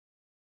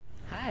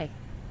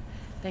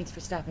Thanks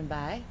for stopping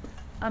by.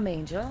 I'm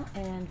Angel,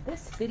 and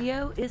this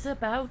video is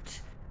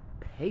about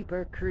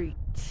papercrete.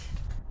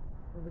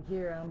 Over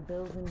here I'm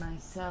building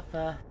myself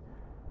a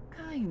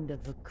kind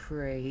of a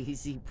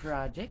crazy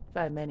project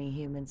by many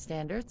human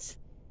standards.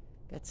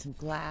 Got some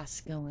glass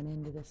going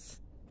into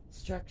this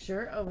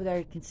structure. Over there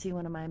you can see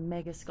one of my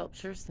mega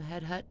sculptures, the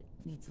Head Hutt.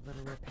 Needs a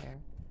little repair.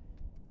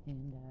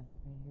 And right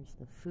here's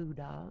the foo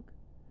dog.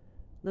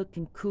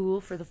 Looking cool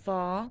for the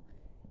fall.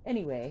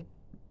 Anyway,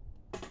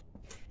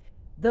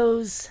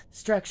 those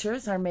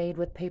structures are made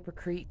with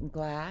papercrete and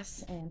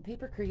glass, and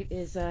papercrete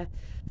is a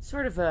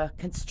sort of a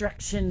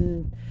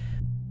construction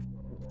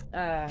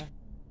what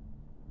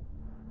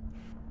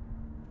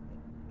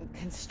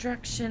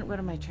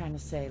am I trying to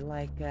say,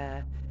 like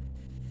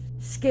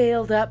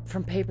scaled up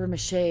from paper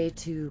mache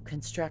to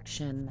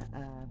construction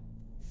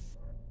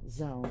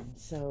zone.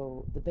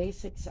 So the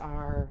basics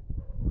are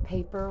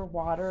paper,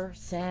 water,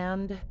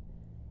 sand,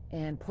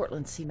 and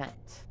Portland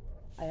cement.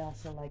 I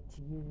also like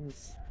to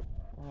use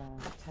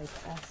type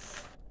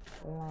S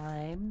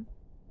lime,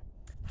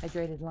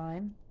 hydrated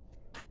lime.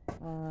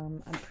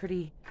 I'm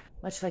pretty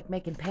much like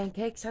making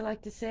pancakes, I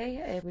like to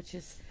say, which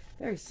is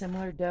very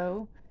similar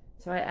dough.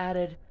 So I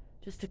added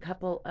just a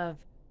couple of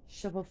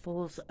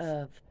shovelfuls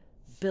of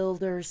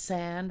builder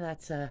sand.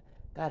 That's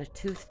got a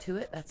tooth to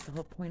it. That's the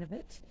whole point of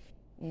it.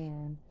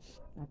 And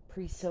I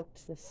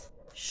pre-soaked this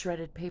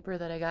shredded paper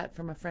that I got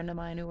from a friend of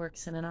mine who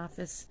works in an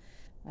office,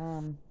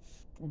 and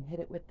hit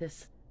it with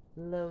this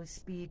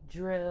low-speed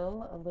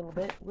drill a little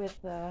bit with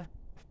let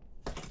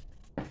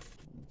me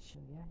show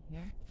you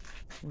here.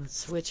 We'll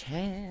switch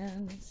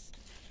hands.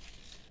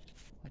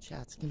 Watch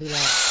out, it's gonna be loud.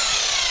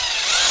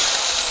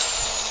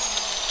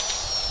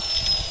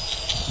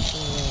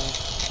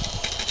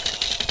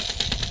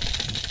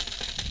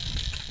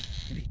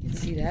 If you can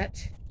see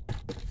that.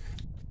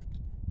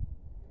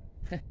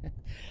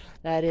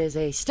 That is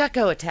a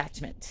stucco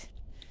attachment.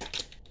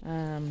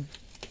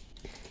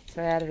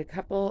 So I added a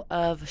couple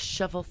of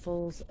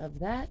shovelfuls of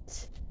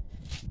that.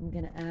 I'm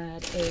going to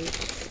add a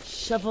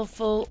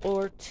shovelful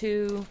or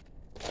two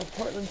of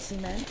Portland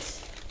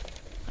cement.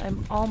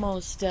 I'm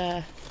almost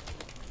done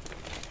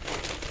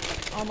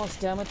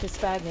with this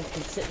bag, and it's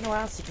been sitting a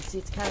while, so you can see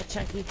it's kind of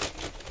chunky.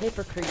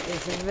 Papercrete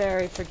is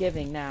very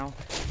forgiving now.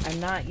 I'm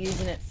not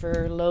using it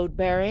for load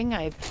bearing.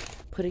 I'm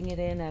putting it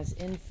in as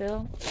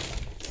infill.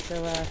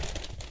 So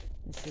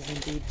this is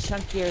indeed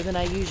chunkier than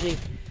I usually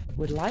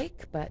would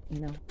like, but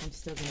you know, I'm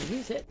still going to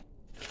use it.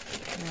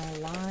 Now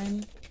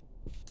lime.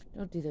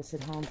 Don't do this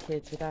at home,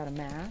 kids, without a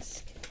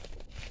mask.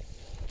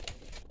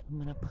 I'm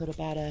going to put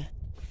about a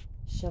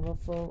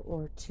shovelful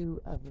or two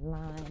of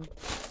lime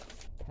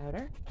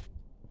powder.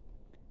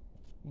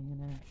 And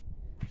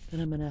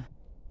then I'm going to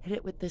hit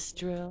it with this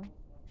drill.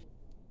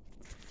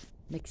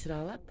 Mix it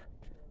all up.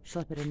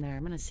 Schlep it in there.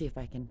 I'm going to see if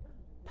I can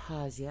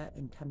pause yet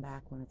and come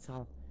back when it's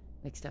all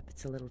mixed up.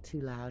 It's a little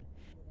too loud,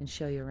 and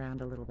show you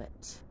around a little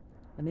bit.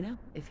 Let me know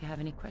if you have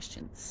any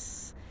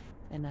questions,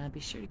 and be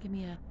sure to give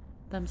me a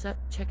thumbs up.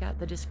 Check out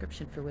the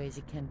description for ways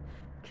you can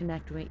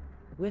connect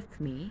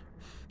with me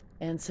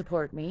and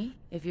support me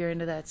if you're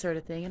into that sort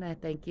of thing, and I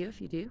thank you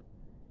if you do.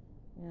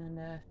 And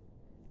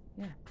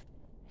yeah,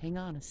 hang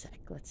on a sec.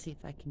 Let's see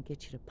if I can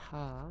get you to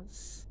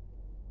pause.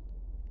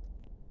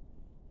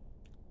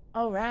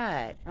 All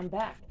right, I'm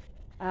back.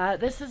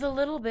 This is a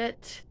little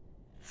bit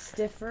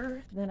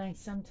stiffer than I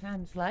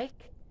sometimes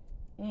like,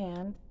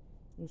 and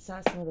you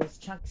saw some of those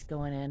chunks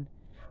going in.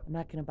 I'm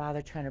not going to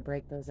bother trying to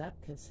break those up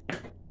because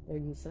they're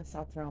useless.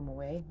 I'll throw them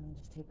away. I'll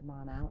just take them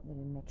on out. They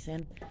didn't mix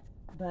in.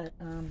 But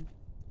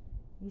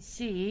you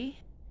see,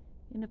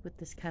 you end up with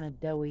this kind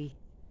of doughy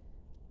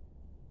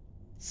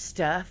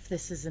stuff.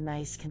 This is a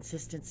nice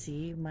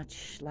consistency,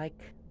 much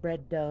like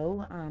bread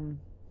dough.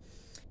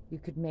 You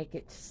could make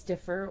it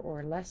stiffer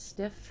or less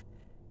stiff.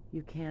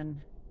 You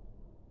can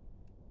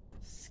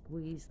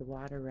squeeze the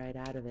water right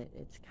out of it.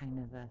 It's kind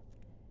of a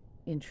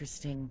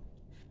interesting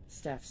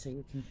stuff, so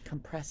you can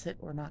compress it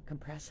or not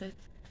compress it.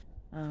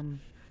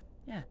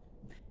 Yeah,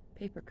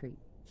 papercrete.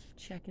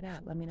 Check it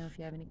out. Let me know if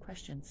you have any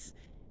questions,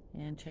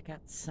 and check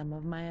out some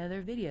of my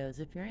other videos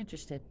if you're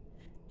interested.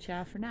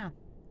 Ciao for now.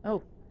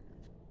 Oh,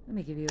 let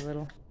me give you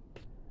a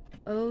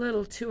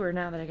little tour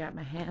now that I got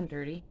my hand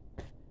dirty.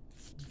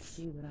 Let's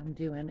see what I'm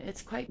doing.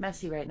 It's quite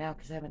messy right now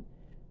because I haven't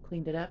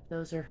cleaned it up.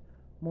 Those are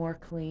more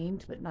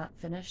cleaned but not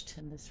finished,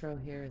 and this row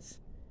here is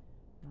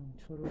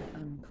totally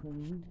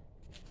uncleaned.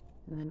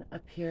 And then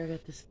up here I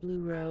got this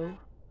blue row,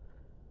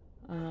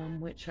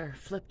 which are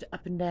flipped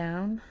up and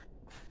down.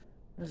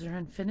 Those are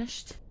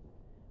unfinished.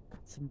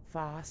 Got some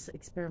Voss,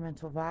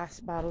 experimental Voss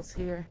bottles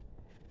here.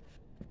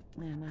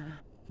 And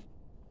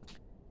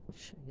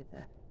show you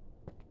the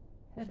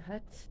Head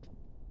Hutt,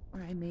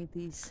 where I made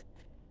these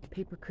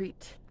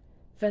papercrete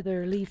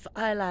feather leaf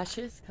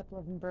eyelashes. A couple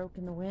of them broke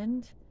in the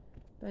wind,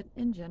 but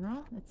in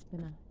general it's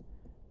been a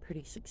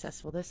pretty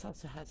successful. This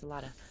also has a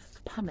lot of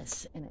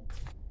pumice in it,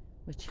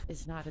 which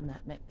is not in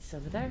that mix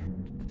over there.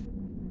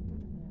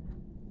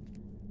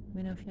 Let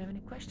me know if you have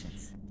any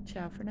questions.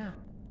 Ciao for now.